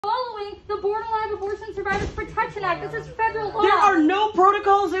Born Alive Abortion Survivors Protection Act. This is federal law. There are no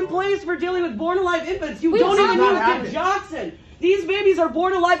protocols in place for dealing with born alive infants. You don't even use digoxin. These babies are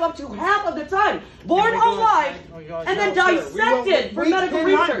born alive up to half of the time. Born alive and then dissected for medical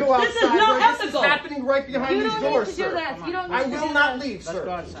research. This is not ethical. This is happening right behind these doors, sir. I will not leave,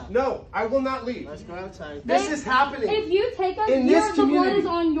 sir. No, I will not leave. Let's go outside. This is happening. If you take us in here, this the blood community. is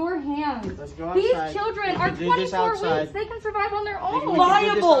on your hands. Let's go outside. These children are 24 weeks. They can survive on their own.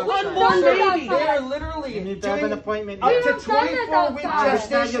 Viable, unborn babies. They are literally You need to have an appointment. up to 24-week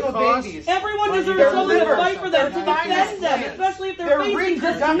gestational babies. Everyone deserves someone to fight for them, to defend them, especially if they're facing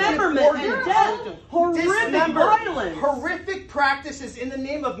dismemberment and death. Horrific violence. Horrific practices in the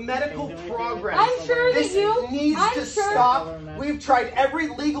name of medical progress. I'm sure that this needs to stop. We've tried every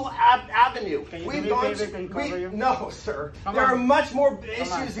legal avenue. We've gone to, no, sir. There are much more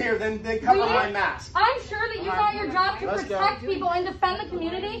issues here than cover my mask. I'm sure that you want your job to protect people and defend the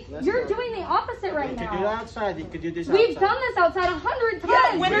community. You're doing the opposite right now. You could do that outside. You could do this outside. We've done this outside 100 times.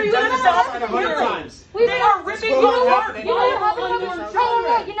 Yeah, when are you going to stop it 100 times? They are ripping you apart. You know what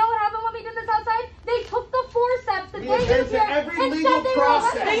happened when we did this outside? They took the forceps that they used here and said they were a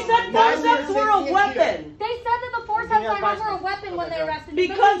weapon. They said forceps were a weapon. They said that the forceps I have were a weapon when they arrested me.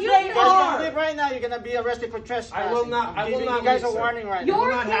 Because they are. Right now, you're going to be arrested for trespassing. I will not. You guys are warning right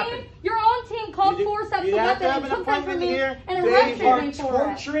now. Your own team called forceps a weapon and took them from me and They arrested are me for it.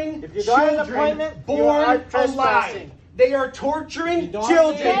 torturing If you don't have an children appointment, you born are alive. trespassing. They are torturing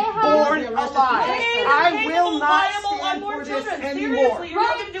children born alive. I will not stand for this anymore. You're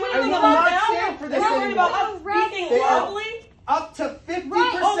not going to do I anything will about not that. stand for this You're worried anymore. about us speaking loudly? Up to 50%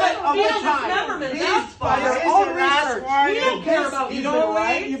 of the time. That's By fine. their own research. We don't care about you,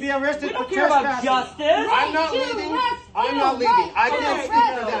 right? You'll be arrested We don't for care about trespassing. justice. I'm not leaving. I'm not leaving. I can't speak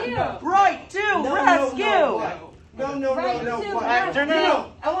for them. Right to rescue. No.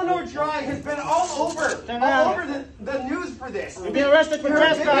 Eleanor Dry has been all over the news for this. You'll be arrested for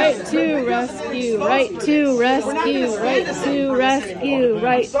trespassing. Right to rescue, right to rescue,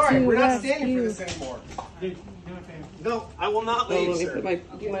 right to Sorry, we're not rescue. standing for this anymore. No, I will not leave, sir. Do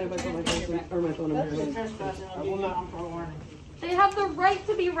you mind if I put my phone in my I will not. They have the right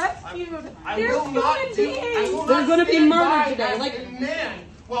to be rescued. I will not do. They're going to be murdered today. Like a man,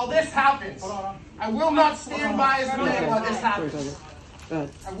 while this happens. I will not stand by as a man while this happens.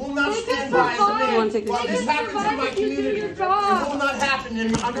 I will not stand by as a man while this happens in my community. It will not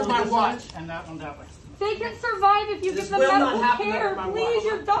happen under my watch. And that one that way. They can survive if you give them medical care. Please,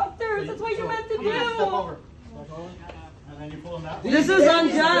 you're doctors. That's what you're meant to do. And then you pull them out. This is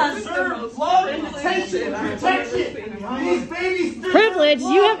unjust. Serve love and protection. These babies. Privilege,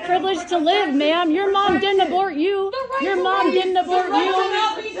 you have privilege to live, ma'am. Your mom didn't abort you. Your mom didn't abort you.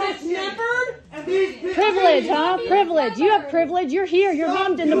 Privilege, huh? Privilege. You have privilege. You're here. Your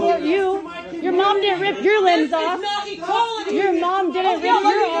mom didn't abort you. Your mom didn't rip your limbs off. Your mom didn't rip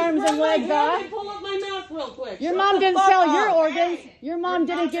your arms and legs off. Your mom didn't sell your organs. Your mom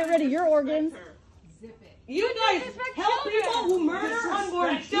didn't get rid of your organs. You guys help people who murder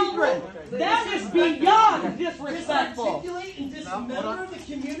unborn children. That is beyond disrespectful.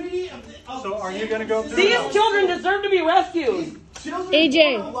 So are you going to go through? These children deserve to be rescued.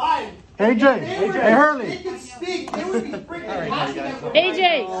 AJ. AJ. Hey, Hurley.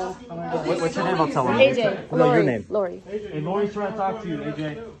 AJ. What's your name? I'll tell him. AJ. No, your name. Lori. Hey, Lori's trying to talk to you,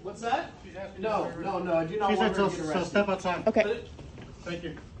 AJ. What's that? No. I do not She want said her to get so arrested. step outside. Okay. Thank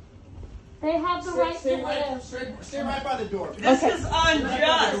you. They have the right to live. Stay right by the door. This is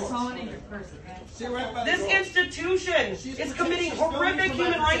unjust. Stay right by the This door. institution is committing horrific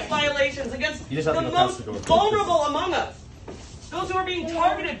human rights violations against the most vulnerable among us. Those who are being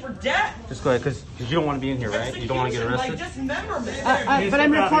targeted for death. Just go ahead, because you don't want to be in here, right? You don't want to get arrested? Like dismemberment. But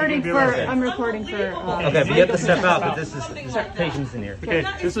I'm recording for. Okay, but you have to step out, but this is patients in here. Okay,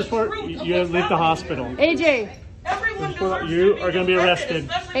 this is for you leave the hospital. AJ. Everyone You are going to be arrested.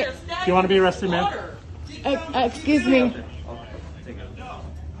 Do you want to be arrested, ma'am? Excuse me.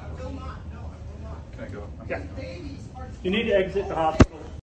 Yeah. You need to exit the hospital.